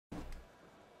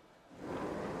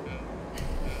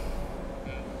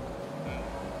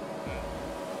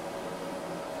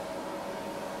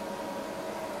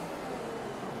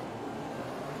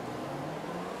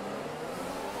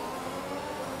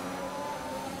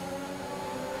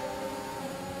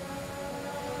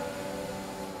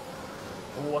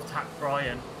Oh, I've tapped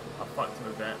Brian. I fucked him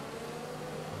a bit.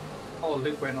 Oh,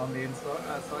 Luke went on the inside,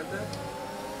 outside there.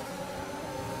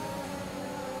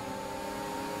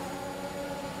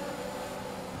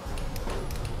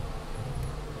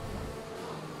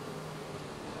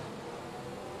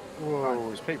 Whoa,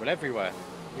 there's people everywhere.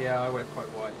 Yeah, I went quite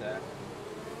wide there.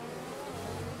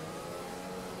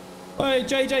 Hey,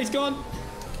 JJ's gone.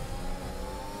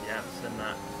 Yeah, I've seen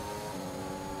that.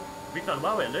 We've done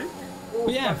well here, Luke. Oh,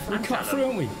 But yeah, we cut through,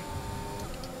 haven't we?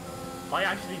 I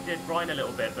actually did Brian a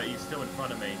little bit, but he's still in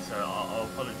front of me, so I'll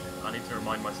apologize. I need to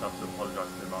remind myself to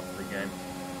apologise to him after the game.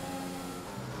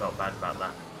 Felt bad about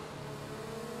that.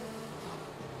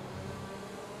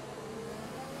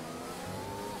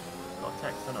 Got a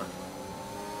text, haven't I?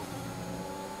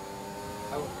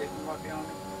 Oh, it might be on.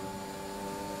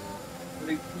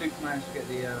 Luke managed to get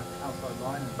the outside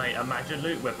line. Mate, imagine,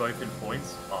 Luke, we're both in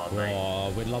points. Oh, mate.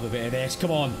 Oh, we'd love a bit of this.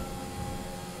 Come on.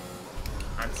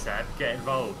 And Seb, get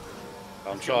involved.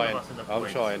 I'm trying. I'm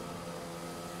trying.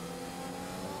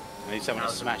 I need someone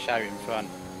to smash out in front.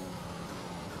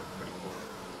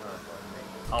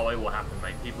 Oh, it will happen,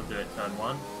 mate. People do it turn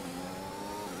one.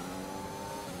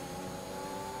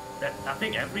 I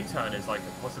think every turn is like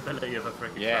a possibility of a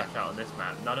freaking crash out on this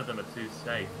map. None of them are too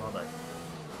safe, are they?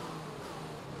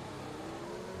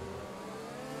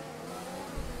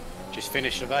 Just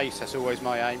finish the race, that's always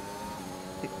my aim.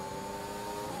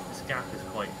 This gap is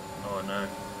quite... Oh no.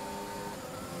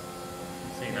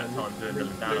 I've seen that time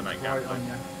dwindling down on that gap.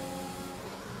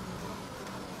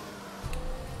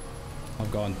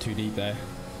 I've gone too deep there.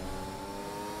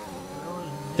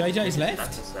 JJ's left.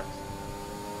 That's a set.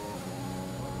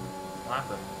 What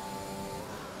happened?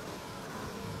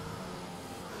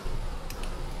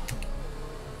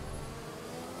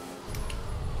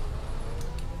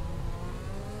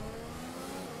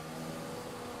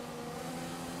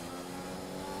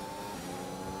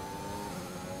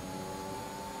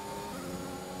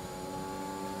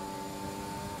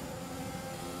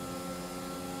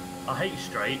 I hate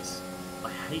straights. I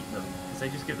hate them because they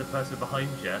just give the person behind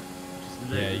you just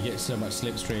lose. Yeah, you get so much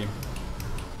slipstream.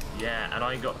 Yeah, and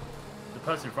I got the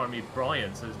person in front of me,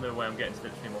 Brian, so there's no way I'm getting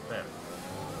slipstream off him.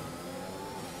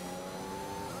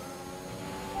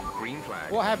 Green flag.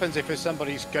 What happens if there's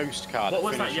somebody's ghost car that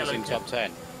finishes in top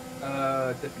 10?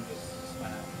 Different just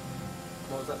spun out.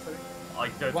 What was that, sorry? I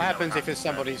don't. What happens if there's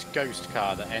somebody's ghost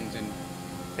car that ends in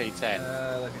P10?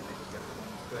 I think they just get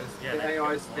the ones. Yeah,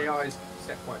 the AI's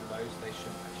set quite low, so they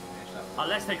shouldn't actually finish that one.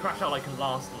 Unless they crash out like a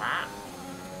last lap.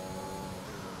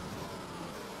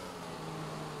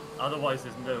 Otherwise,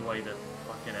 there's no way that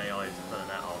fucking AI is pulling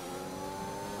that off.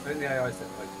 I think the AI set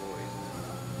like 40s.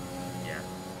 Yeah.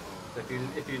 So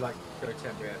if you like go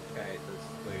temporary AFK, it does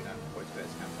slow you down quite a bit.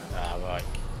 Ah, right.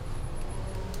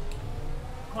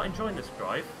 Quite enjoying this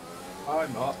drive.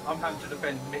 I'm not. I'm having to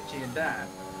defend Mitchie and Dan,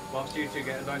 whilst you two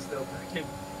get a nice little fucking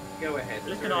go ahead.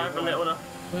 Luke and I have a little...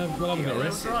 We'll have a bit of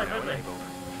this. Drive, haven't we?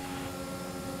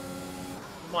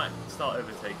 Might start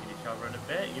overtaking each other in a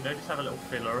bit, you know, just have a little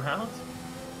fiddle around.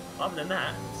 Other than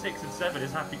that, 6 and 7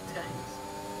 is happy days.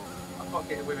 I can't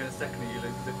get it within a second of you,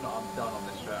 Luke, because if not, I'm done on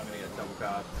this straight. I'm going to get a double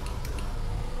card.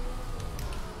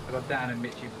 I've got Dan and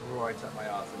Mitchie right up my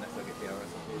arse unless I get the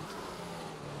RS on you.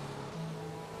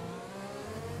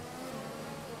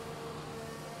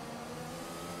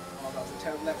 Oh, that was a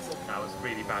terrible episode. That was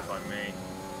really bad by me.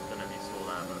 Don't know if you saw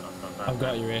that, but I've done that. I've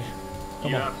got you here.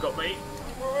 Come on. Have got me.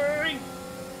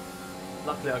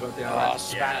 Luckily I got the RS. Oh,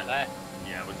 span it there.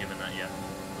 Yeah, we're giving that, yeah.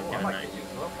 We're I giving might that. get you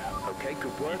as well, Cam. Okay,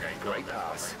 good work. Okay, Great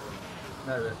got pass.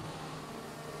 that. No.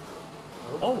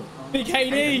 Oh! Big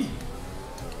Haney!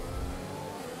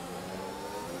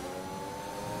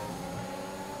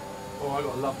 Oh, I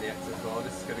got a lovely exit as well.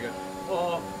 This is going to go.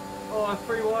 Oh,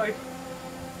 3 wide.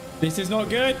 This is not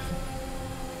good.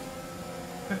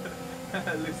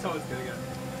 Luke, someone's going to get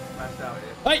smashed out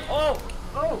here. Hey!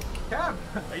 Oh, Cam.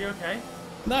 Are you okay?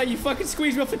 No, you fucking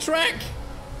squeezed me off the track.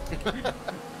 That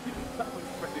was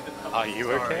brilliant. Are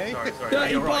you okay? Sorry.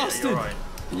 Dirty You're right, bastard. you're right.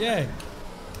 Yeah.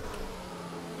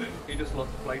 He just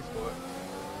lost the place for it.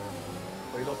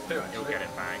 Well, he lost 2 actually. He'll get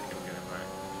it back,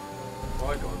 Oh,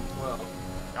 I got him as well.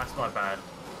 That's my bad.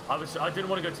 I didn't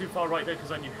want to go too far right there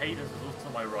because I knew Hayden's was also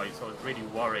on my right, so I was really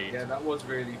worried. Yeah, that was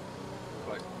really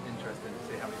quite interesting to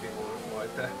see how many people were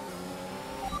wide there.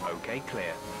 Okay,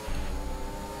 clear.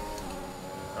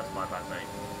 That's my bad, mate.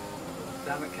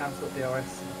 Damn it, Cam's got the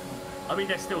RS. I mean,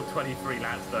 there's still 23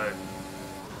 laps though.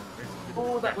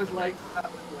 Oh, that was late.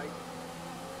 That was late.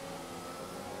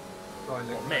 Sorry,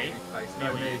 Luke. What, me? No, Me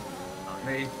or me. you?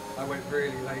 Me. I went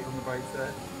really late on the brakes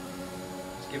there.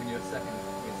 Just giving you a second to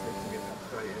get to get that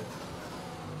straight in.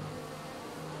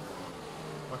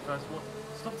 My first one.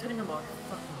 Stop telling me my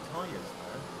fucking tyres,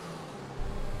 man.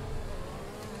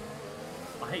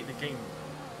 I hate the game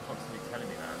constantly telling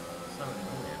me that. It's so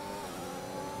annoying.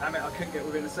 Damn it, I couldn't get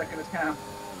within a second of Cam.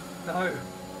 No.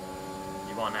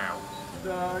 You are now.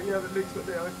 No, yeah, but Luke's got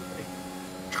the over me.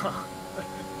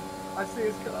 I see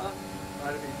his car.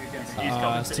 I don't need to get me.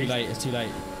 It's too late. It's too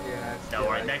late. Yeah, it's No,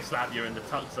 alright, next lap you're in the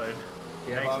tuck zone.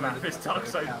 Yeah, Next lap is tuck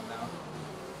zone. Now.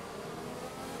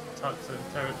 Tuck zone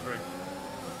territory.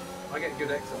 I get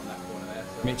good exit on that corner there.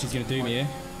 So Mitch is going to do me here.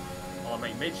 Oh,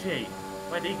 mate, Mitchie.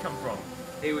 Where'd he come from?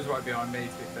 he was right behind me, to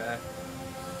be fair.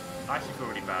 I actually feel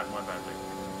really bad. My bad, Luke.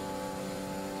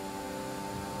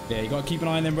 Yeah, you got to keep an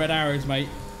eye on them red arrows, mate.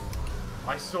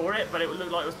 I saw it, but it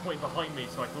looked like it was pointing behind me,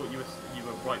 so I thought you were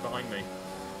right behind me.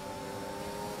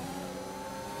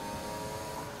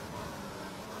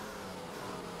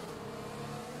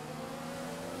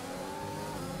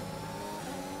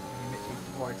 Mitchie's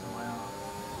right on my arse.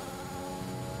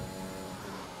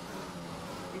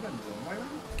 He went the wrong way,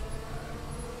 right?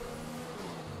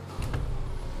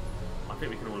 I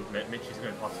think we can all admit Mitchie's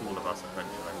going past all of us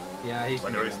eventually. Yeah, he's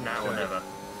whether it's now or never.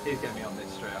 He's getting me on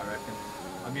this straight, I reckon.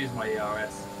 I'm using my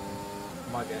ERS.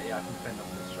 Might get, yeah, I can fend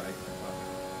off this straight.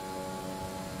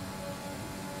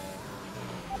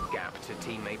 But... Gap to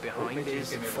teammate behind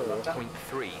is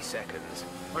 4.3 seconds.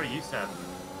 Where are you,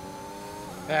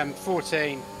 Sam?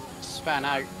 14, span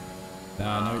out. No,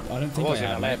 I don't I think I was have,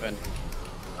 at mate. 11.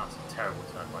 That's a terrible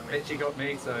turn by me. Mitchie got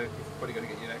me, so he's probably going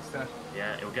to get you next turn.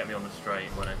 Yeah, it'll get me on the straight,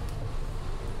 won't it?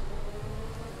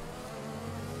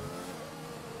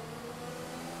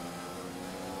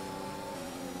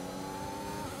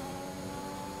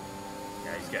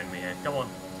 Yeah, he's getting me in. Come on,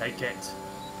 take it.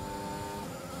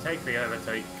 Take the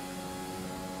overtake.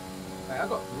 Hey, I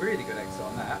got really good exit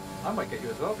on that. I might get you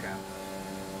as well, Cam.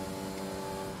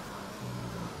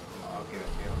 I'll give it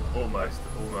to you. Almost.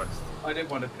 I didn't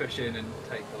want to push in and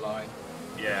take the line.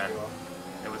 Yeah,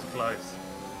 it was close.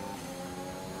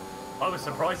 I was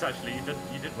surprised actually.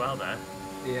 You did well there.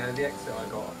 Yeah, the exit I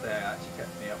got up there actually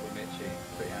kept me up with Mitchie.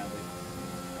 Pretty handy.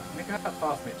 Look how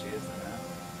fast Mitchie is now.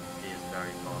 He is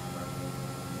very fast, man.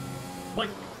 Like,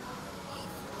 oh,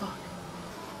 fuck.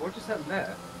 What just happened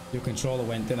there? Your controller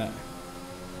went, didn't it?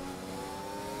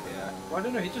 Yeah. Well, I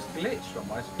don't know. He just glitched on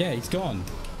my screen. Yeah, he's gone.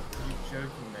 Are you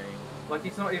joking me? Like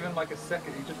he's not even like a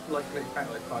second. He just like glitched back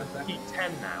like 5 seconds. Heat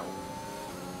 10 now.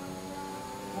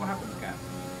 What happened, Cam?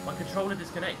 My controller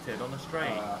disconnected on the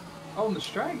straight. Oh, on the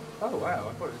straight. Oh wow.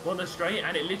 I thought it was. On the straight,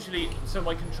 and it literally. So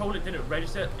my controller didn't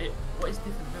register. It. What is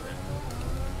different with it?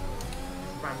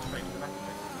 Just ran straight to the back of it.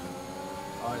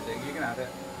 Oh, you can have it.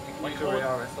 You can My use your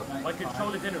ERS up, mate. My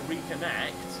controller didn't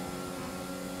reconnect.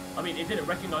 I mean, it didn't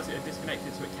recognise it had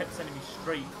disconnected, so it kept sending me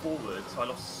straight forward. So I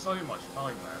lost so much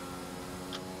time, man.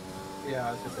 Yeah,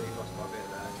 I was gonna say you lost quite a bit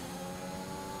there.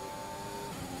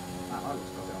 I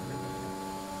lost quite a bit on it.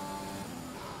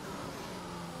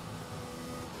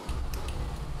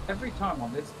 Every time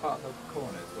on this part of the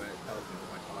corners where it tells me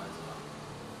what my tyres are.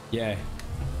 Yeah.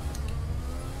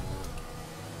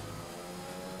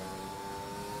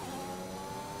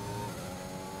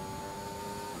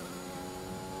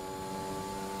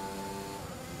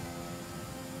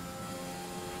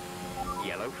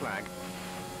 Yellow flag.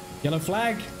 Yellow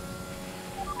flag.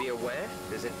 Be aware,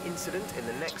 there's an incident in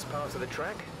the next part of the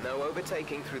track. No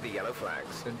overtaking through the yellow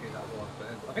flags. Didn't think that was, but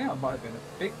I think that might have been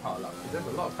a big part of luck because there's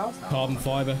a lot of cars now. Carbon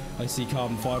fibre. I see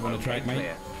carbon fibre on the track, mate.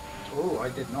 Clear. Oh, I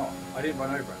did not. I didn't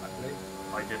run over it, luckily.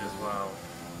 I did as well.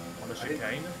 On the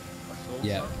chicane, I saw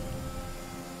Yeah. some.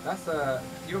 That's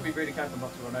you gotta be really careful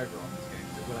not to run over on this game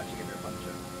because it will actually give you a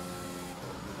puncture.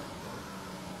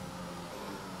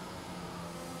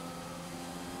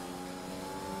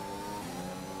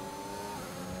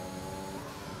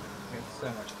 It's so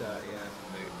much dirt, yeah.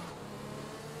 Move.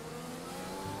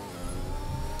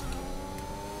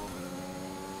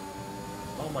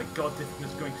 Oh my god, this thing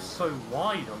is going so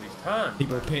wide on these turns.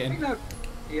 People are I think pitting. that,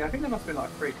 yeah, I think there must have been like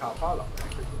a 3-car pile up there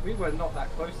because we were not that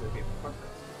close to the people in front of us.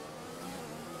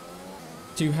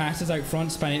 Two hatters out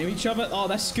front spanning into each other. Oh,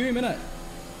 that's Scoom, innit?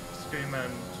 Scoom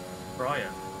and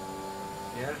Brian.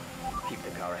 Yeah. Keep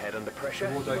the car ahead under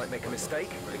pressure. You might make a mistake.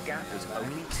 The gap is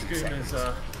only 2 Scoom seconds. is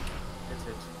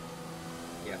pitted.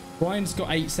 Yeah. Brian's got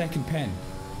 8-second pen.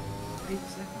 8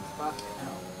 seconds, fucking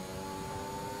hell.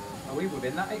 Are we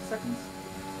within that 8 seconds?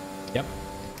 Yep.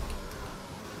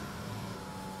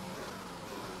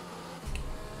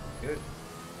 Good.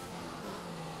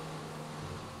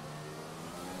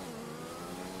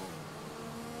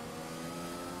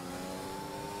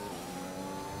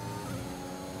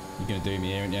 You're gonna do me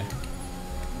here, aren't you?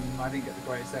 I didn't get the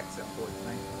greatest exit,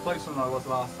 unfortunately. Closer than I was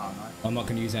last time, right? I'm not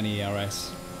going to use any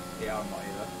ERS. Yeah, I'm not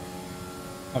either.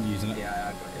 I'm using it. Yeah,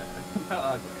 I got you.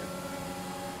 I got you.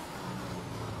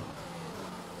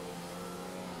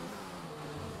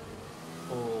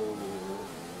 Oh.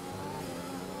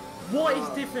 What is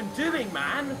Diffin doing,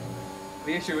 man?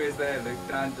 The issue is there, Luke.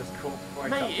 Dan just caught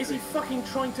right up. Mate, is he fucking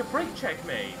trying to brake check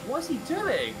me? What is he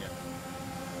doing?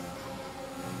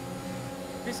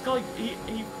 This guy, he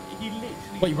literally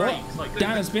Wait, brakes what? like...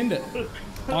 Dan has binned it.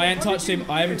 I ain't touched him.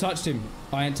 I haven't touched him.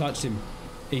 I ain't touched him.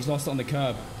 He's lost it on the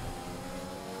curb.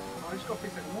 I just got a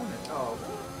 3-second warning. Oh,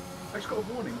 what? I just got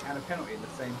a warning and a penalty in the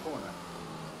same corner.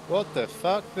 What the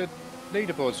fuck? The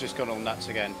leaderboard's just gone all nuts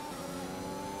again.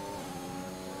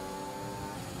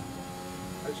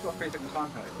 I just got a 3-second time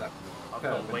penalty. That I've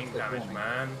got wing damage,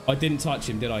 man. I didn't touch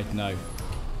him, did I? No.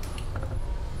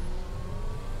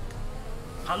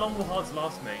 How long will hards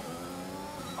last me?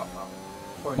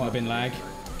 Might have been lag.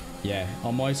 Yeah,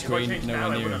 on my screen,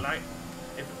 nowhere near him.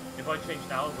 If I changed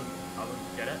now, I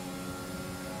wouldn't get it.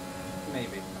 Maybe.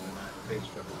 I don't know. Big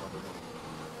struggle, probably.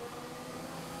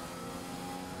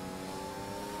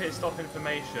 Pit stop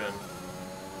information.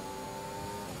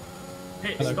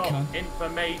 Pit Hello, stop cunt.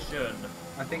 information.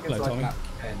 I think it's Hello, like Tommy. map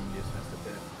 10, you just missed a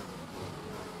bit.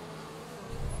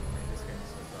 This game's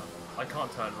so bad. I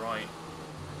can't turn right.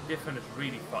 Diffin has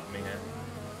really fucked me here.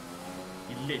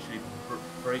 He literally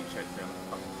brake checked me on the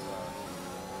fucking turn.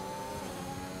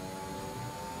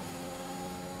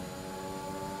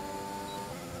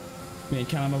 Me and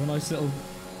Callum have a nice little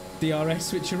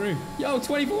DRS switcheroo. Yo,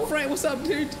 24 Fred, what's up,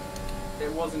 dude?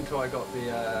 It wasn't until I got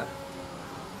the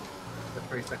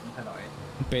 3-second penalty.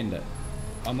 Binned it.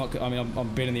 I'm not. I mean, I'm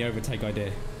binning the overtake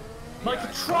idea. My Yeah.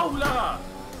 controller!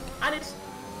 And it's...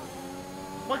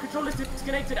 My controller's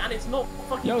disconnected and it's not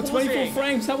fucking Yo, 24 pausing.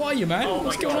 frames. How are you, man? Oh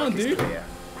What's my going God, on, Is dude? clear.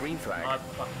 Green flag.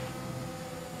 Fuck.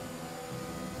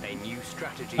 A new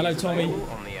strategy Hello, is Tommy. available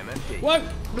on the MFD. Whoa,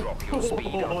 Drop your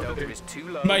speed. Our delta is too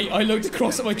low. mate! I looked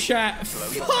across at my chat.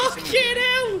 Fucking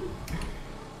hell!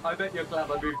 I bet you're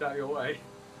glad I moved out of your way.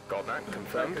 Got that That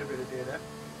confirmed. could have been a DNF.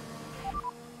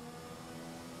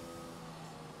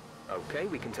 Okay,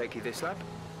 we can take you this lap.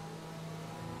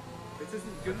 This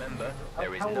isn't good. Remember, How-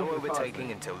 there is how no old are the cars, overtaking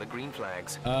mate? until the green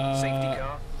flags. Safety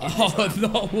car. Oh,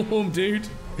 not warm, dude.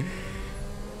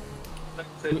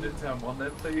 Send it turn one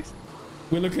then, please.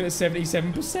 We're looking at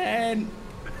 77%.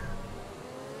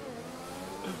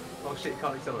 Oh shit,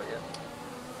 can't accelerate yet.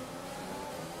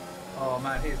 Oh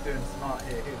man, he's doing smart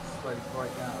here. He's slowed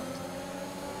right down.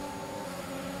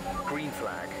 Green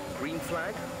flag. Green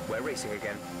flag. We're racing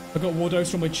again. I got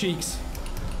Wardos from my cheeks.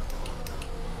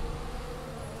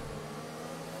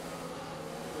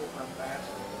 Oh, I'm bad.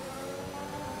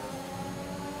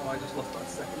 Oh, I just lost that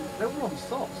second. They're all on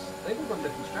softs. They've all got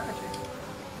different strategy.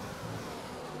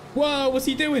 Whoa, what's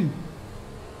he doing?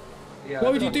 Yeah, Why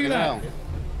I would you don't do know. that?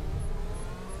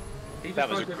 He just That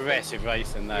was tried to- aggressive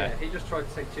racing there. Yeah, he just tried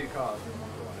to take 2 cars in one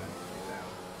corner and he's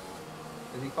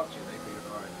out. Did he fuck you, mate?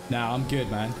 You're alright. Nah, I'm good,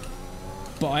 man.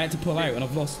 But I had to pull out and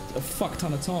I've lost a fuck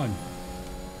ton of time.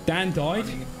 Dan died. I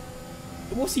mean,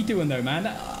 What's he doing though, man?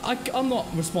 I'm not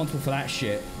responsible for that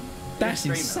shit. That's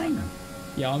streaming, insane.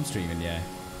 aren't Yeah, I'm streaming, yeah.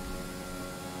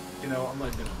 you know what? I'm not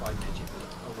even going to fight Mitchie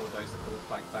for all those that call it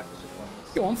flank back. It's just one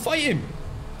of Go on, fight him.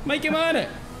 Make him earn it.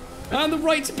 Earn the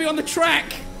right to be on the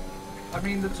track. I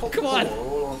mean, the top Come four on. are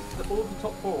all the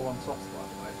top 4 are on softs, by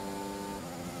the way.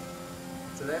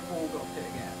 So they've all got a pit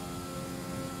again.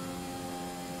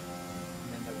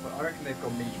 And then I reckon they've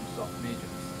got medium, soft,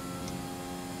 mediums.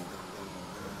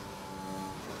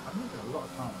 I'm losing a lot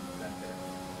of time on them here.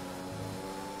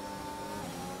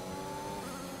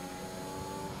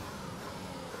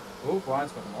 Oh,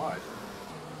 Brian's gone wide.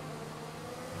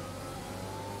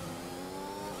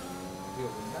 Deal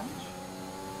with damage.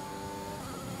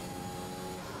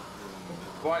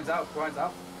 Brian's out, Brian's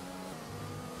out.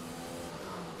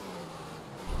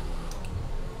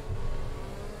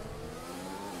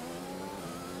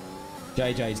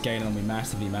 JJ's gaining on me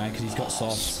massively, man, because he's got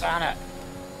softs. Span it.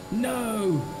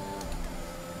 No.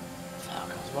 Fuck,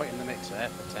 I was right in the mix there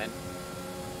for 10.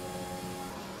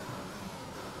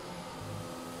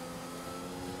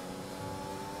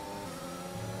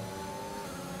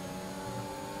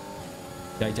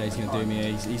 JJ's gonna do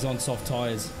me. He's on soft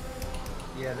tyres.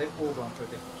 Yeah, they've all gone for a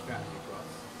different strategy for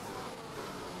us.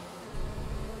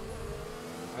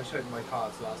 I showed my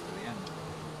cards last to the end.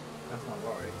 That's my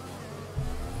worry.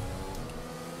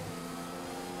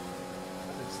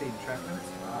 I've seen track limits.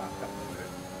 That's not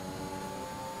good.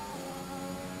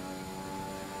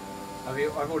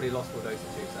 I've already lost all those in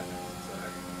 2 seconds, so.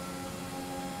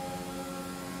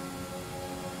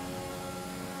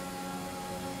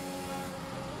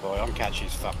 Boy, I'm catching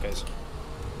these fuckers.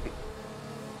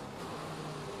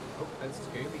 Oh, there's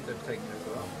Scooby's overtaking as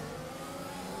well.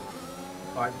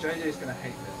 Alright, JJ's going to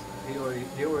hate this.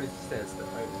 He always says that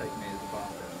overtaking me is a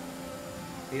bastard.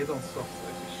 He is on soft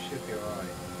though, so he should be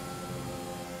alright.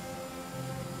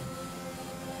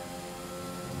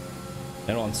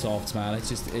 They're on softs, man.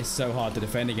 It's so hard to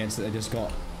defend against it. They just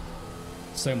got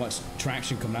so much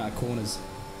traction coming out of corners.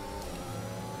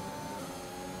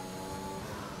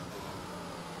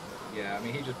 Yeah, I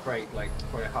mean, he just braked like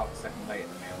probably half a second later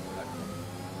than me on the left.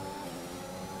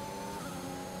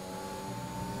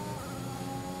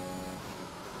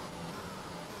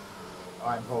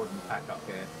 I'm holding the pack up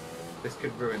here. This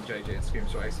could ruin JJ and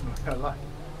Scream's race, I'm not gonna lie.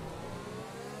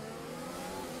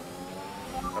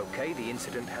 Okay, the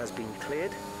incident has been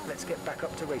cleared. Let's get back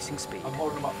up to racing speed. I'm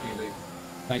holding them up for you, Luke.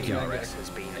 Thank you. DRS has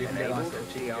been enabled.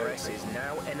 DRS is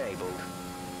now enabled.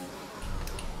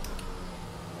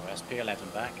 Oh,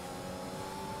 SP11 back.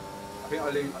 I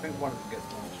think one of them gets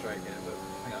on straight here, but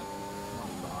hang on.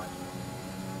 One's behind.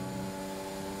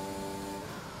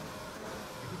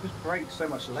 He just brakes so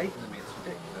much later than me, it's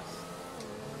ridiculous.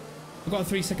 I've got a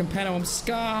 3-second penalty. I'm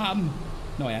scum.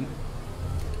 No, I ain't.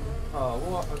 Oh,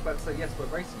 what? I was about to say, yes, we're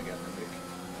racing again then, Luke.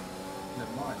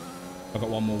 Never mind. I've got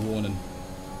one more warning.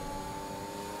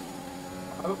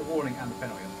 I got the warning and the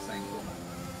penalty on the same corner.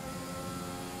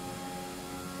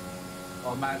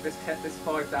 Oh man, this 5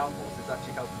 downforce is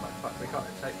actually helping like fuck. They can't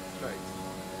take the straight.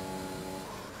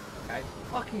 Okay.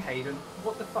 Fucking Hayden.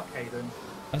 What the fuck, Hayden?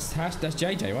 That's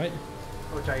JJ, right?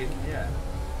 Or Jaden, yeah.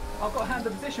 I've got to hand the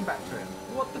position back to him.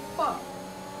 What the fuck?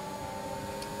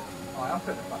 Alright, I'm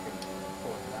putting the fucking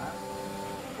forward to that.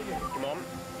 Come on,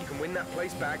 you can win that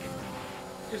place back.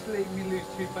 Just letting me lose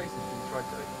 2 places when you try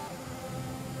to.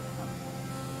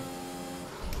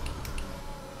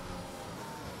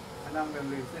 And now I'm going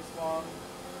to lose this one.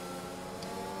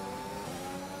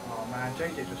 Oh man,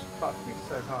 JJ just fucked me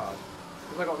so hard.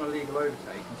 Because I got an illegal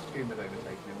overtake and Scream had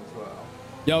overtaken him as well.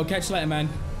 Yo, catch you later, man.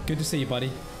 Good to see you,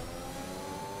 buddy.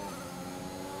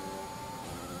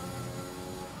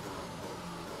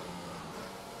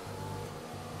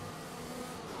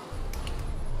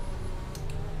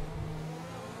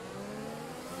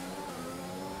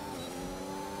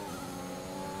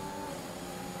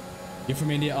 You're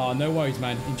from India? Oh, no worries,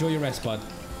 man. Enjoy your rest, bud.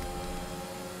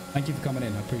 Thank you for coming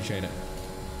in. I appreciate it.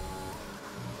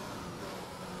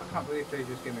 I can't believe they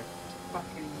just gave me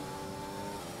fucking...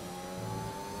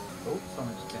 Oh,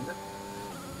 someone just pinned it.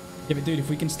 Yeah, but dude, if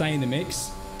we can stay in the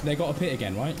mix, they got a pit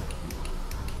again, right?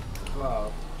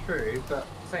 Well, true, but at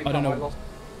the same time, I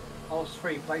lost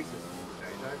 3 places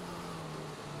today, though.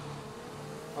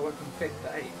 I went from 5th to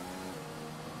 8th.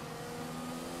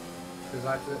 Because I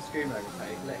had to let Scream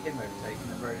overtake, let him overtake, and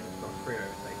then Ronan has got a free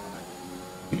overtake on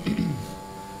it.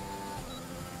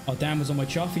 Oh, Dan was on my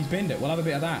chuff. He's binned it. We'll have a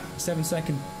bit of that.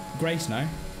 7-second grace now.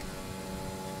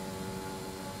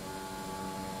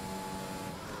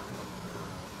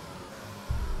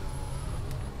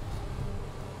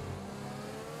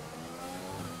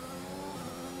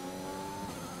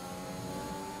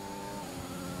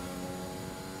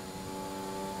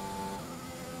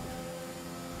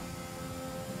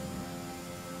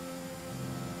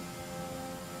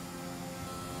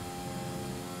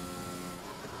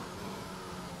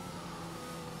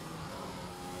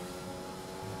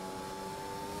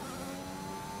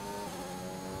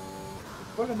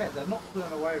 I've got to admit, they're not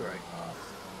pulling away very fast.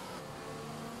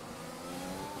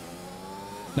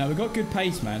 No, we've got good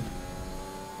pace, man.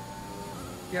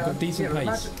 Yeah, got decent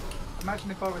pace.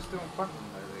 Imagine if I was still in front of them,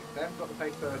 though, Luke. They haven't got the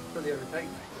pace to fully overtake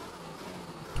me.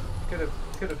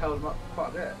 Could have held them up quite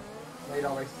a bit. Made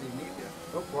our races even easier.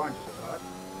 Oh, Brian just retired.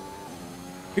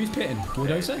 Who's pitting?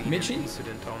 Bulldozer? Mitchie?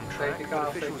 Incident on track, but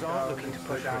officials aren't looking to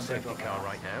push for a safety car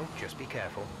right now. Just be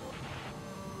careful.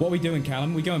 What are we doing,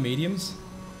 Callum? We going mediums?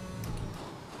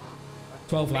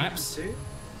 12 laps?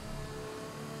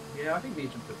 Yeah, I think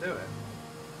mediums would do it.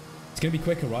 It's going to be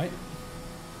quicker, right?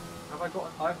 I've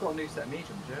got a new set of mediums,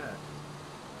 yeah.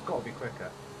 It's got to be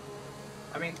quicker.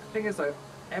 I mean, the thing is though,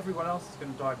 everyone else is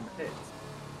going to dive in the pits.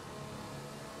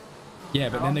 Yeah,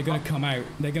 but then they're going to come out.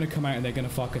 They're going to come out and they're going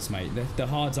to fuck us, mate. The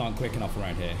hards aren't quick enough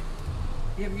around here.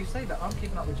 Yeah, but you say that. I'm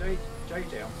keeping up with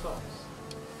JJ on softs.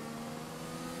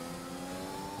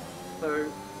 So,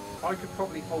 I could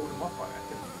probably hold him off, I reckon.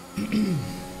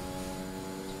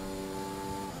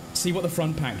 See what the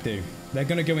front pack do. They're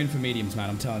going to go in for mediums, man,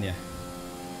 I'm telling you.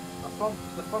 The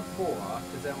front 4 are,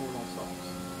 because they're all on softs.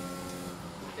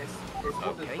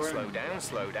 Okay,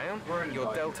 slow down.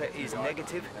 Your delta is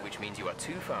negative, which means you are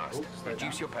too fast.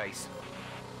 Reduce your pace.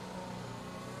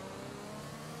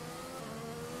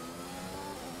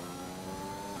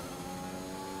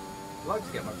 I'd like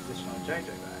to get my position on JJ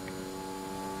back.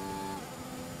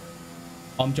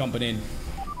 I'm jumping in.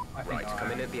 I think Right,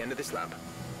 come in at the end of this lap.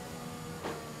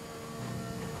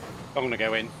 I'm going to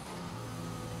go in.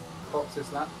 Box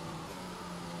this lap.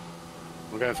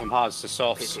 We're going from hards to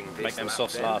softs. Pitting Make this them lap,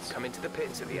 softs then last. come into the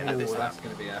pits at the end Oh, of this that's lap.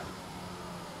 going to be a...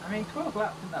 I mean, 12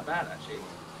 laps isn't that bad, actually.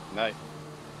 No.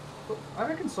 But I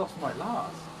reckon softs might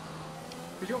last.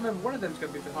 Because you'll remember, one of them's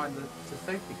going to be behind the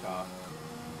safety car.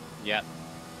 Yeah.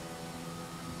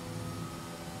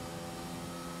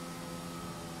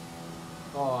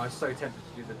 Oh, I was so tempted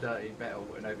to do the dirty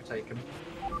Vettel and overtake him.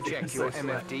 Check So your slow.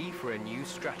 MFD for a new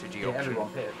strategy Yeah, option.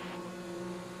 everyone hit.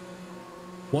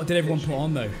 What did everyone put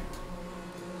on though?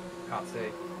 Can't see.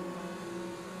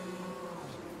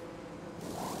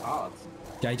 Hard.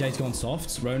 JJ's gone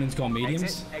softs. Ronan's gone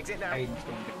mediums. Exit now. Hayden's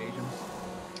going to mediums.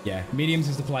 Yeah, mediums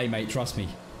is the play, mate. Trust me.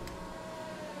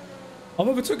 I've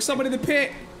overtook someone in the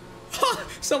pit.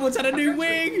 Someone's had a new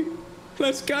wing.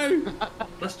 Let's go.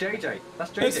 That's JJ.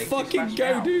 That's JJ. Let's He fucking smashed go,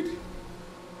 out. dude.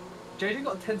 JJ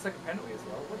got a 10-second penalty as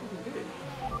well. What did he do?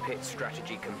 Pit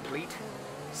strategy complete.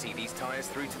 See these tyres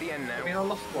through to the end now. I mean, I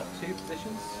lost, what, 2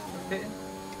 positions from pitting?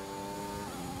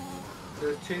 There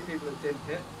were 2 people that didn't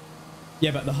hit.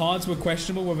 Yeah, but the hards were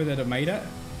questionable whether they'd have made it.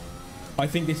 I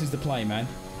think this is the play, man.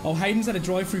 Oh, Hayden's had a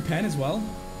drive-through pen as well.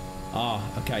 Ah,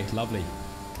 okay, lovely.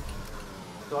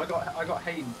 So I got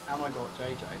Hayden and I got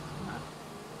JJ. Nah.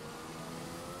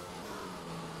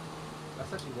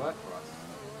 That's actually worked for us.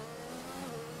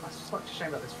 That's such a shame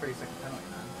about this 3-second penalty,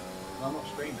 man. And I'm not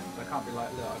streaming, so I can't be like,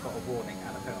 look, I got a warning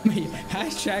and a penalty.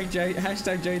 Hashtag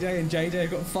JJ and JJ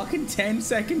got fucking 10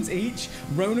 seconds each.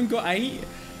 Ronan got 8.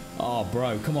 Oh,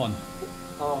 bro, come on.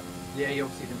 Oh, yeah, he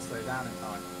obviously didn't slow down in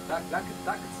time. That could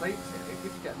save us here. If we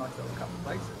could get a nice little couple of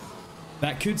places.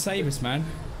 That could save us, man.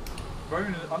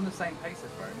 Ronan, I'm the same pace as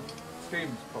Ronan.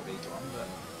 Scream's probably gone, but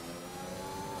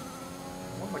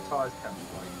one of my tyres comes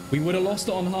like. We would have lost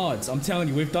it on hards. I'm telling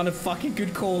you, we've done a fucking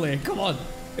good call here. Come on.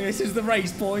 This is the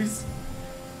race, boys.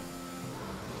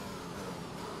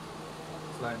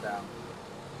 Slowing down.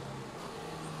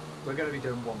 We're going to be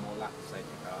doing one more lap of safety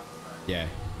car. So. Yeah.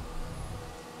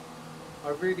 I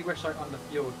really wish I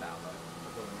underfueled now, though.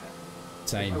 For doing it.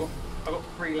 Same. I got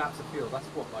 3 laps of fuel. That's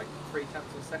what, like 3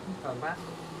 tenths of a second per lap?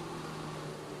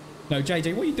 No,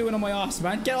 JJ, what are you doing on my ass,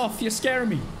 man? Get off. You're scaring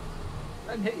me.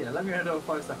 Let me hit you. Let me hit over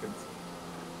 5 seconds.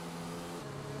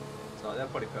 So they'll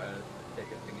probably put a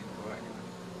ticket thing in for it anyway.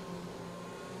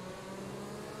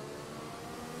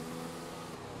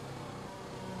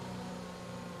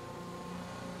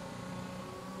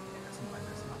 Yeah, it's not like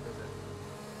this enough, is it?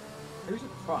 Who's at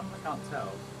the front? I can't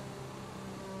tell.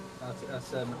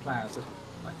 That's McLaren. So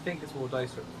I think it's Wardosa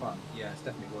at the front. Yeah, it's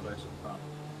definitely Wardosa at the front.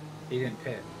 He didn't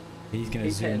pit. He's going to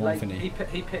He zoom pitted off, late. isn't he?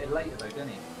 He pitted later though, didn't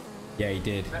he? Yeah, he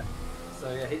did.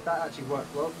 So yeah, that actually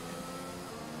worked well.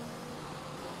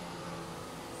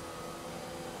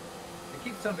 They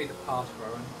keep telling me to pass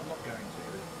Rowan. I'm not going to.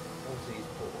 Obviously he's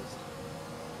paused.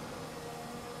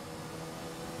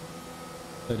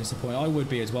 So disappointed. I would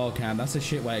be as well, Cam. That's a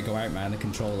shit way to go out, man. The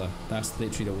controller. That's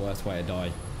literally the worst way to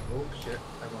die. Oh shit,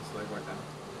 everyone's slowed right down.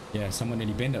 Yeah, someone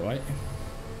nearly binned it, right?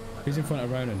 Who's in front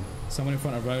of Ronan? Someone in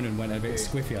front of Ronan went a bit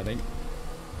squiffy, I think.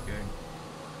 Okay.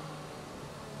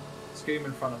 Scoom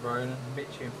in front of Ronan,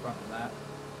 Mitchie in front of that.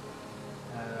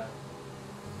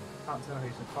 Can't tell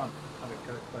who's in front. I haven't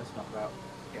got close enough about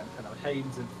getting kind of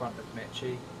Haynes in front of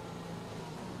Mitchie.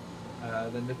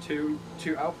 Then the two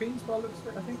Alpines by the looks of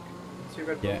it, I think. The 2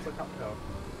 Red Bulls, Yeah. I can't tell.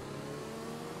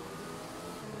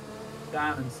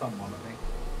 Dan and someone, I think.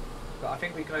 But I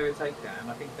think we can overtake Dan.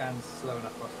 I think Dan's slow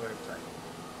enough for us to overtake.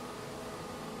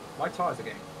 My tyres are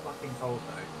getting fucking cold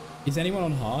though. Is anyone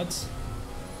on hards?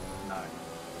 No.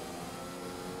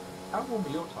 How warm are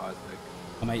your tyres, Luke?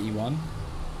 I'm 81.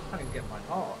 I can't even get mine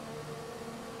hot.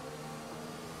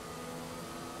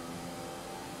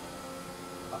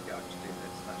 Okay, I'll just do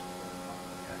this. That's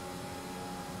okay.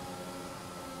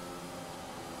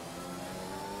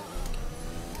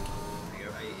 There you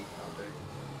go, 80. I'll do.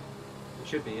 It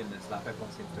should be in this lap.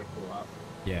 Everyone seems to have caught up.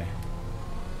 Yeah.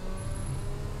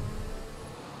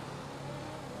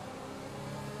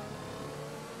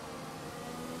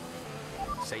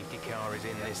 Safety car is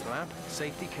in this lap.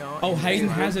 Safety car. Oh, in this Hayden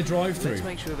lap. has a drive-through. Let's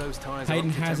make sure those tyres Hayden are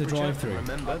up to has a temperature, drive-through. and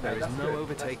remember, Okay, there is that's no good,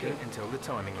 overtaking that's good. until the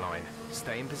timing line.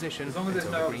 Stay in position As long as there's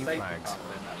until no the other green safety flags. car,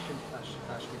 then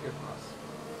that should be good for us.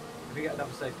 If we get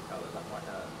another safety car, then that might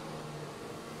hurt.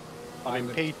 I'm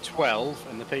in P12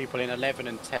 and the people in 11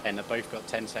 and 10 have both got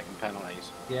 10-second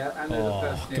penalties. Yeah, and there's a Oh,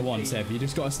 person go in on, P... Seb. You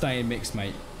just got to stay in mix,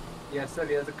 mate. Yeah, so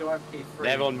there's a guy in P3.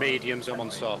 They're on mediums, I'm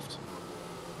on soft.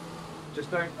 Just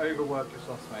don't overwork your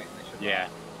softs, mate, and they should Yeah.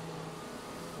 work.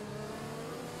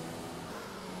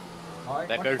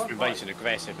 They're My both front been right- racing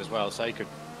aggressive as well, so they could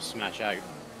smash out.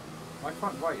 My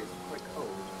front right is quite cold.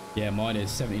 Yeah, mine is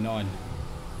 79. I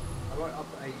went up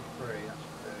to 83, that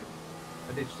should do.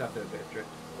 I did just have to do a bit of drift.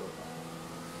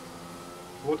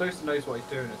 Wardosa knows what he's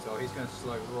doing as well. He's going to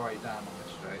slow right down on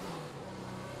this straight.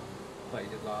 Like he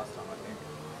did last time, I think.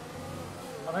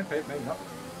 Oh, no, maybe not.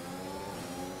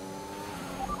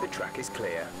 The track is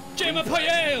clear. Gemma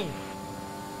Payel!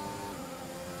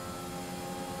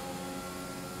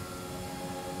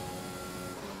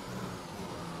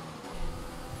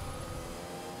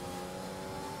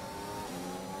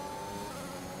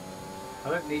 I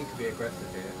don't need to be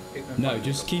aggressive here. Keep them No, focused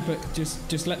just on- keep it.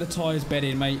 Just let the tyres bed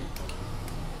in, mate.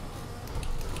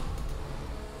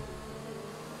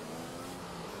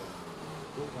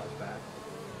 Oh, that's bad.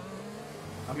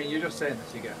 I mean, you're just saying this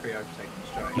so you get free overtaking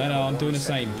straight. No, no, I'm doing the 1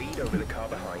 second same. Lead over the car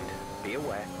behind. Be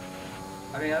aware.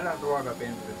 I mean, I don't have to worry about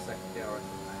being within a second DRS.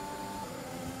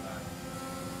 No.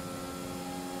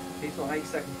 He's got an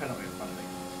 8-second penalty in front of me.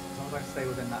 As long as I stay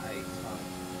within that 8, it's fine.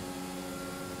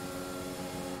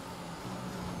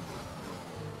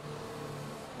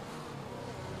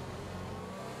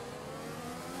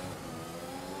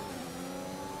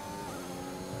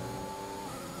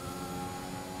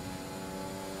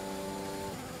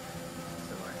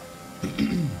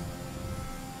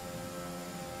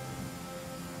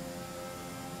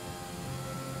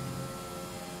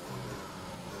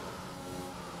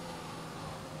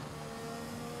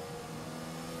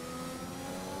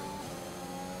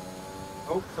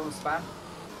 Oh, someone span.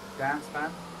 Dan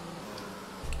span.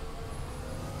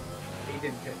 He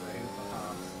didn't hit though, he was on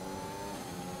half.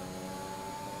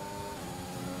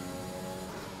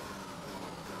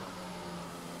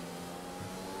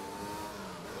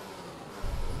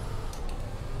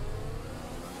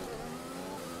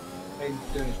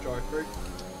 Aiden's doing his drive through.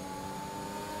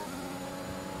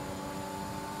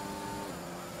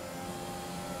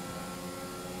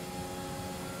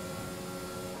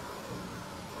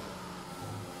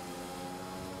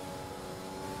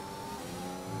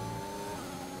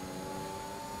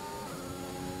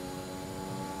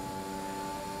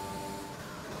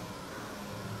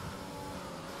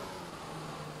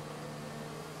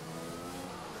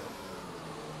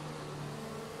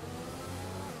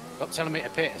 Stop telling me to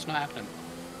pit, it's not happening.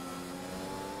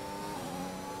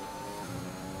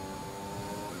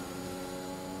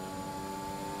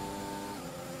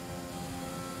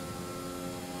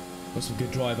 Got some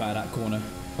good drive out of that corner.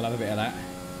 I'll have a bit of that.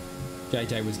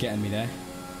 JJ was getting me there.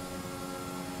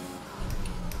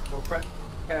 Well,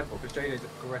 careful, because JJ's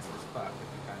aggressive as fuck, if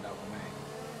you found out on me.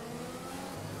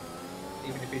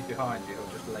 Even if he's behind you, he'll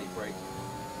just late brake.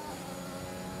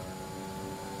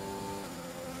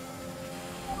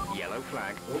 Yellow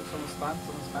flag. Oh, someone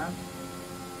span.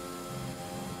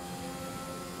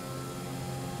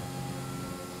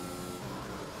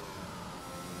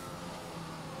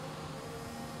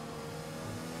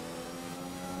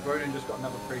 Ronan just got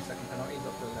another 3-second penalty, he's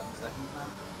up to 11 seconds now.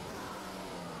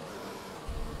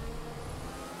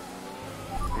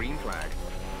 Green flag.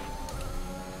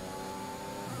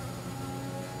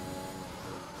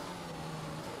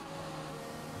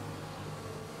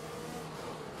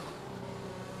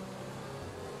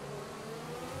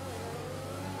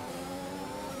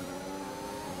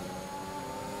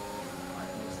 Right,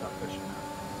 I need to start pushing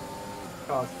now.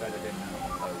 Car's bedded in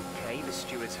now. Okay, the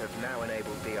stewards have now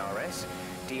enabled DRS.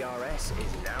 DRS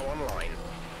is now online.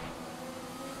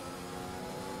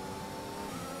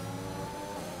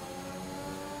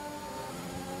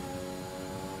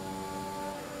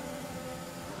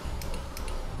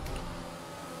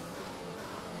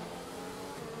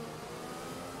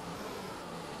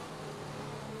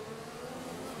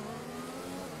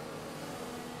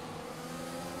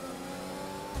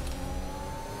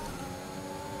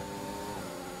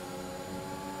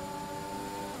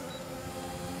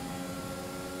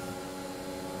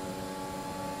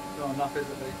 Not enough, is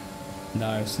it, Lee?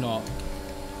 No, it's not.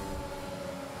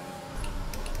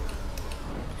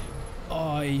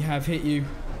 I have hit you.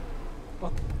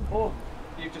 Oh,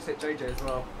 you've just hit JJ as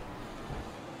well.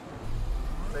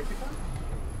 Safety car?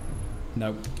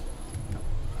 No.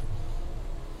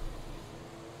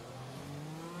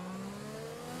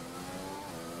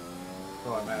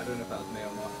 Right, mate, I don't know if that was me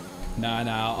or not.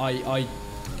 Nah, I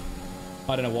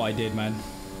don't know what I did, man.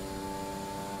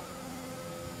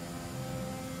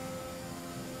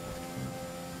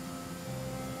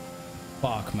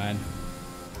 Fuck, man.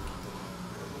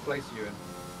 What place are you in?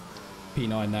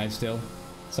 P9 now still.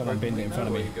 Someone binned it in front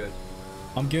of me. You good?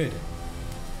 I'm good.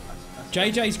 That's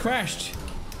JJ's crashed.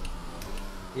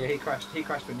 Yeah, he crashed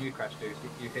when you crashed, dude.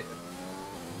 You hit him.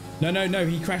 No,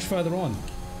 he crashed further on.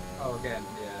 Oh, again,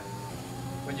 yeah.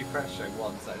 when you crash show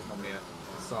once, that is normally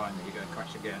a sign that you're going to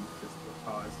crash again because of the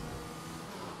tyres.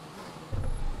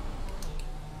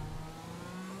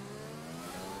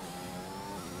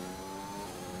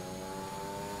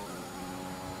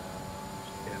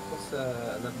 Yeah, what's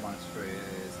 11 minus 3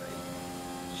 is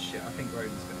 8. Shit, I think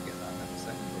Roden's going to get that in a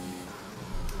second.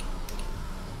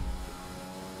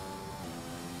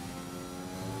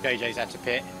 JJ's had to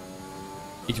pit.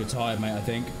 He's retired, mate, I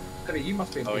think. Cody, you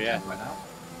must be in the yeah. by now.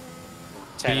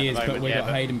 10 He at is, the moment, but we've yeah,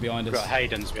 got Hayden behind us. We've got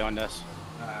Hayden's behind us.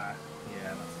 Yeah,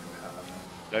 that's going to happen.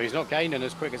 No, he's not gaining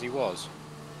as quick as he was.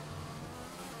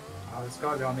 Oh, this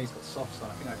guy behind me's got softs on.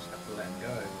 I think I just have to let him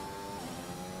go.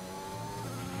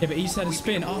 Yeah, but he's had a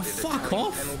spin. Oh, Awarded a fuck time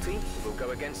off! Penalty will go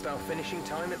against our finishing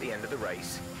time at the end of the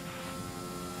race.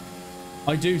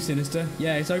 I do, Sinister.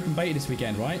 Yeah, it's open beta this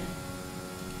weekend, right?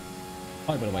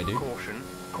 Hi, by the way, dude. Caution,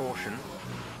 caution.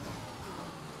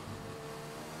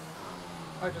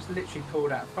 I just literally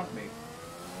pulled out in front of me.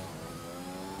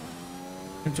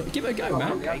 Give it a go,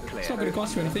 man. Okay, It's clear. not going to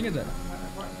cost you anything, is it?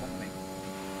 Right in front of me.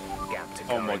 Gap to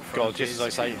Oh go my in front god, just as I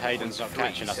say, 2.3 Hayden's not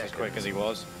catching us as quick as he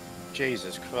was.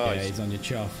 Jesus Yeah, Christ. he's on your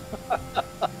chuff.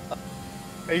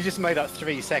 He just made up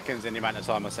 3 seconds in the amount of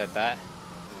time I said that.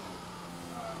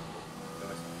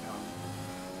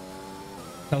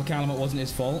 Tell Callum it wasn't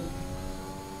his fault.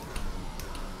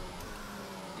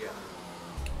 Yeah.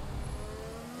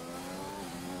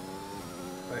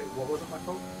 Wait, what wasn't my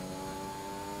fault?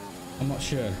 I'm not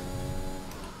sure.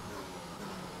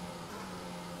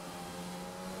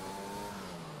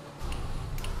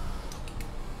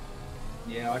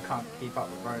 Yeah, I can't keep up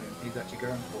with Ronan. He's actually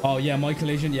going for it. Oh, yeah, my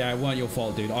collision? Yeah, it weren't your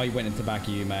fault, dude. I went into the back of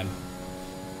you, man.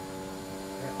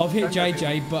 Yeah. I've hit Don't go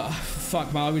JJ, but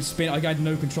fuck, man, I was spin. I had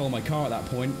no control of my car at that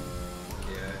point.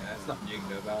 Yeah, there's nothing you can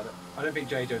do about it. I don't think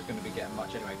JJ's going to be getting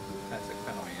much anyway because of the 10-second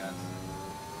penalty he has.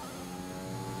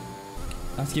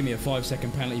 That's giving me a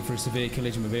 5-second penalty for a severe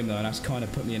collision with him, though, and that's kind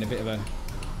of put me in a bit of a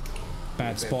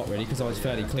bad spot, really, because I was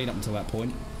fairly clean up until that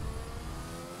point.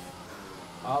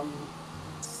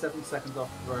 7 seconds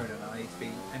off Ronan. I need to be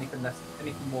anything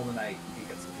more than 8, he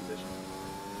gets the position.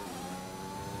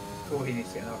 Or he needs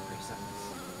to get another 3 seconds.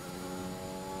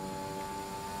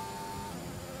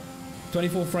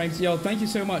 24 frames. Yo, thank you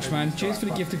so much, man. Cheers for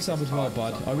the gifted sub as well,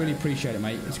 bud. I really appreciate it,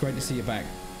 mate. It's great to see you back.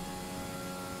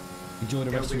 Enjoy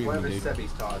the rest of your Whatever evening, dude.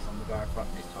 Sebi's tyres on the guy in front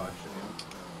of his tyres should be on.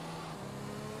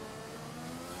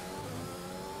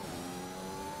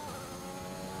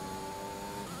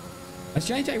 Has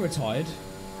JJ retired?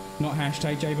 Not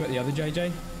hashtag J, but the other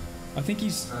JJ? I think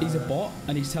he's a bot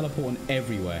and he's teleporting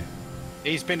everywhere.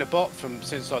 He's been a bot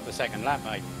since like the second lap,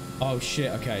 mate. Oh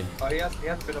shit, okay. Oh, he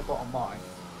hasn't been a bot on mine.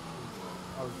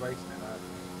 I was racing it earlier.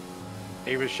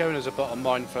 He was shown as a bot on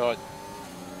mine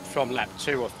from lap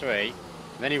 2 or 3, and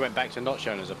then he went back to not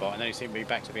shown as a bot, and then he seemed to be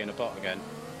back to being a bot again.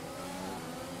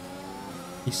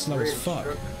 He's slow as fuck.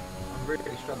 I'm really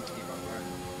struggling to keep up with Ronan.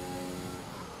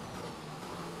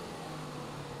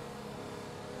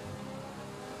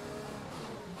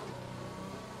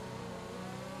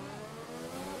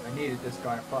 I needed this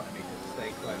guy in front of me to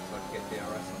stay close so I could get DRS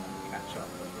on him and catch up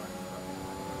with Ronan.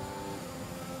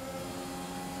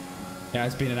 Yeah,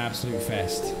 it's been an absolute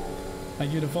fest.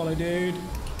 Thank you to follow, dude. You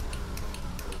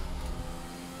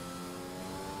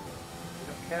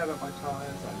don't care about my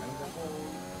tyres, I know that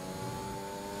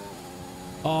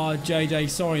all. Oh, JJ,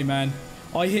 sorry, man.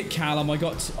 I hit Callum. I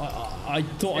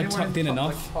thought I tucked in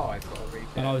enough,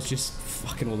 and I was just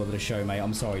fucking all over the show, mate.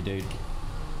 I'm sorry, dude.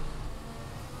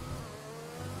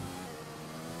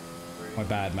 My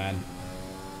bad, man.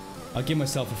 I give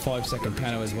myself a 5-second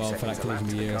penalty as well for that collision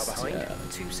with you.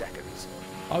 2 seconds.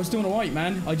 I was doing alright,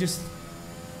 man. I just...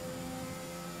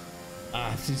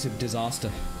 it's just a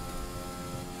disaster.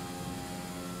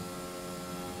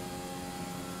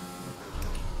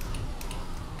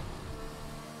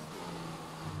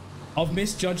 I've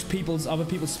misjudged other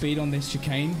people's speed on this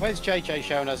chicane. Where's JJ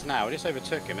showing us now? I just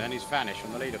overtook him and then he's vanished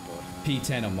from the leaderboard.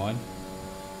 P10 on mine.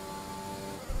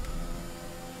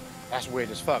 That's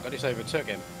weird as fuck. I just overtook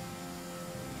him.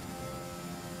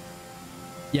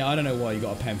 Yeah, I don't know why you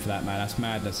got a pen for that, man. That's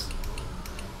madness.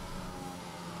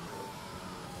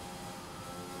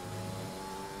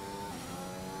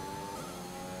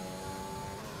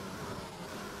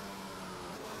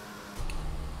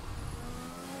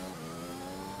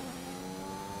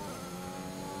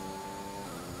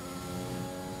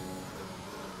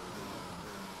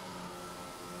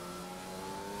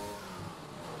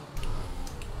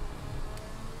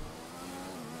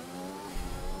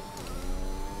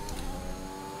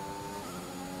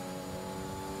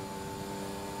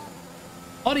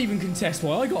 I'd even contest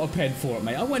why I got a pen for it,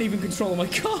 mate. I wasn't even controlling my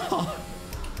car.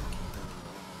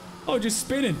 Oh, just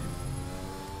spinning.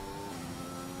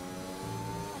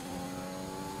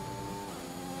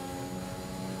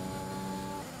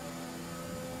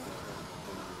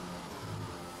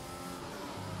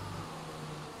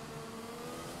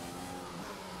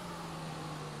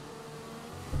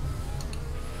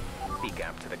 The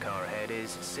gap to the car ahead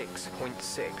is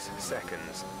 6.6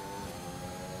 seconds.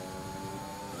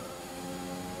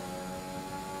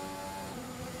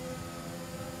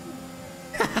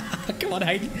 Come on,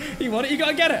 Hayden. You want it? You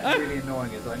gotta get it. Huh? Really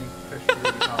annoying is I need to push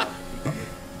really hard to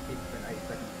keep within 8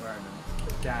 seconds of wearing them.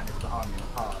 But Dan is behind me on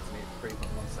parts and it's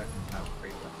 3.1 seconds now,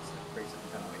 3 second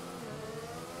penalty.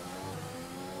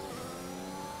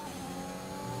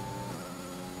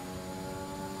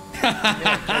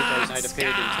 JJ's made a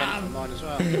period in 10 for mine as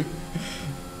well.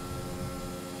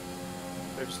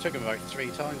 It just took him about 3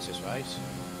 times this race.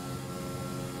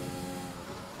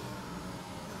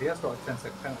 He has got a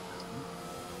 10-second penalty.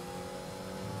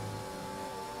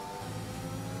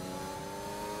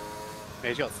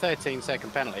 He's got a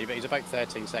 13-second penalty, but he's about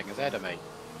 13 seconds ahead of me.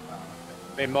 Oh,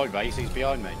 okay. In my race, he's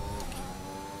behind me.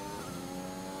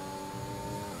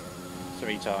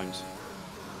 3 times.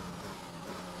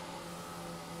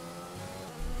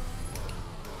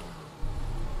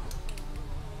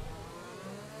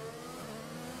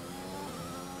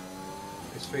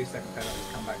 His 3-second penalty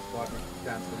come back to bite me.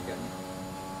 Dan's going to get me.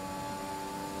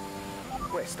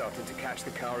 We're starting to catch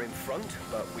the car in front,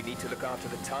 but we need to look after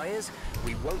the tyres.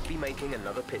 We won't be making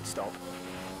another pit stop.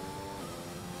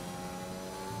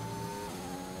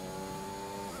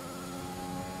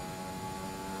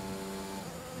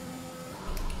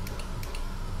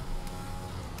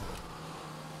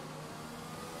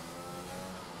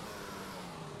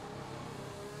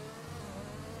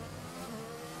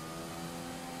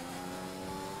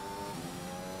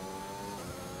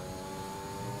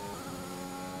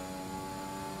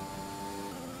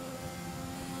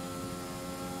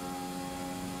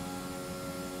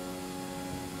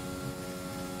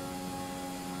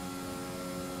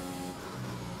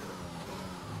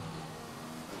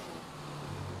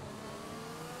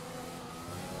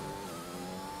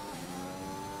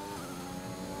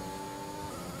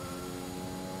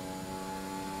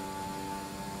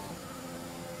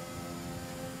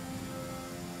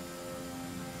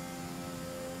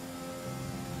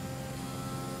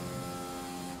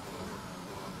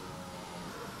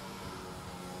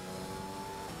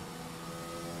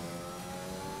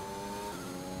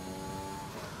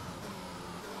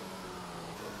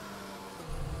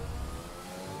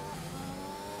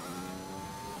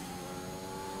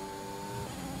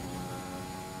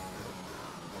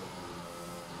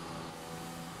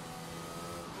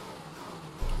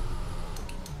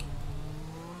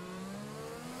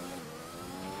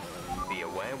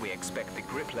 We expect the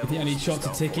grip I think I need shots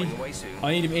of Ticky.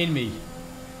 I need him in me.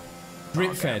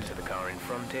 Drip fed. To the car in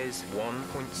front is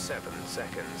 1.7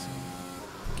 seconds.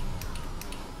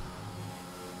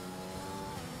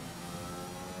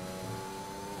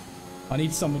 I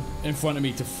need someone in front of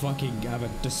me to fucking have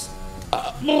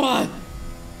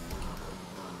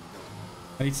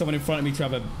I need someone in front of me to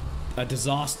have a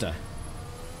disaster.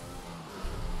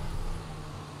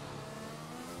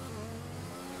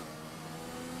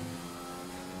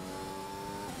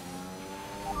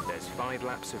 There's 5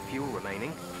 laps of fuel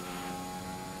remaining.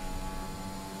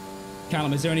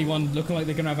 Callum, is there anyone looking like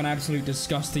they're going to have an absolute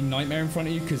disgusting nightmare in front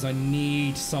of you? Because I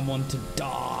need someone to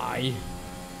die.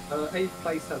 8th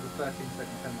place has a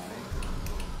 13-second penalty.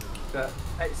 But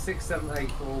 6, 7, 8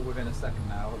 are all within a second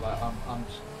now. Like I'm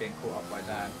just being caught up by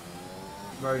Dan.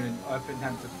 Ronan, I've been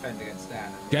having to defend against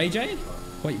Dan. JJ?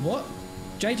 Wait, what?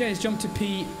 JJ has jumped to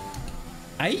P8?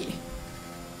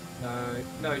 No,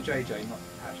 JJ, not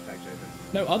hashtag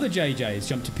JJ. No, other JJ has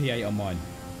jumped to P8 on mine.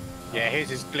 Yeah,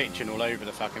 his is glitching all over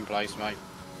the fucking place, mate.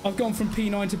 I've gone from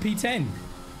P9 to P10.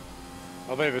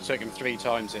 I've overtook him 3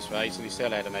 times this race and he's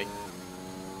still ahead of me.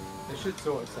 It should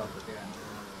sort itself at the end.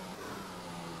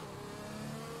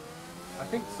 I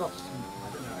think Soft's, I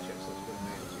don't know actually if Soft's good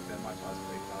news, but my tyres are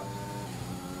pretty fast.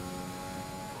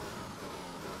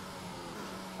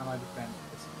 Can I defend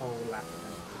this whole lap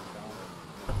against this car?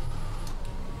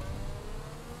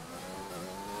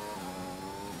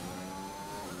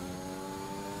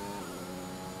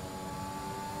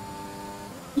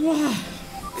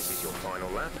 This is your final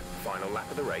lap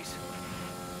of the race.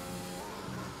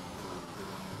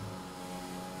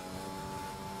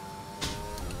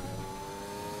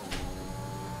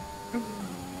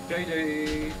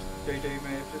 JJ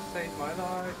may have just saved my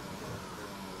life.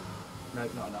 No,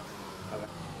 not enough. Okay.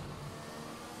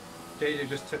 JJ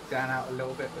just took Dan out a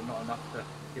little bit, but not enough to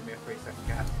give me a 3-second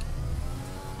gap.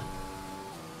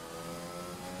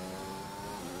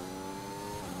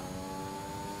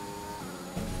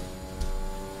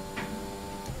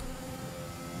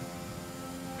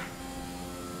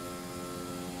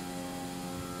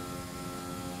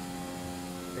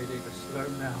 JJ, just slow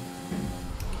him down.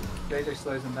 JJ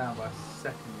slows him down by a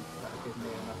second. That'll give me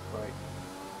enough break.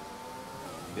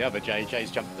 The other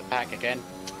JJ's jumped the pack again.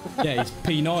 Yeah, he's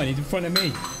P9. He's in front of me.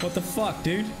 What the fuck,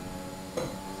 dude?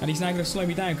 And he's now going to slow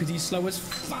me down because he's slow as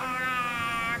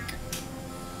fuck.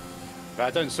 If I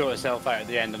don't sort itself out at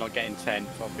the end, I'm not getting 10th.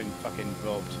 I've been fucking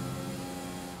robbed.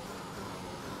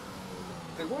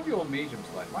 So what are your mediums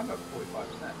like? Mine got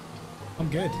 45%. I'm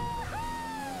good.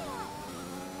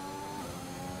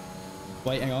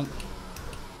 Wait, hang on.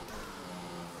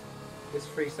 This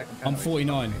 3-second penalty. I'm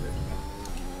 49.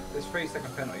 This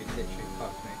 3-second penalty literally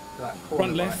fucked me. To that corner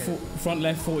Front left, right here. front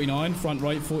left 49, front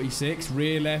right 46,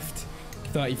 rear left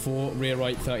 34, rear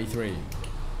right 33.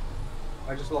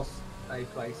 I just lost a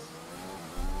place.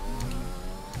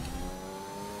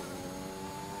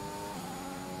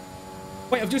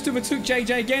 Wait, I've just overtook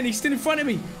JJ again. He's still in front of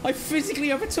me. I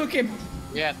physically overtook him.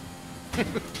 Yeah.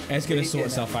 It's going to sort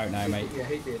itself out now, mate. Yeah,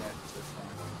 he's doing it. That's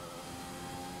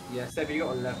fine. Yeah, Seb, you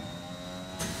got 11.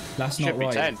 That's Should not be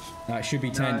right. 10th. That should be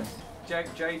 10th.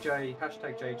 JJ,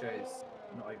 hashtag JJ is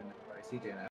not even in the race. He didn't.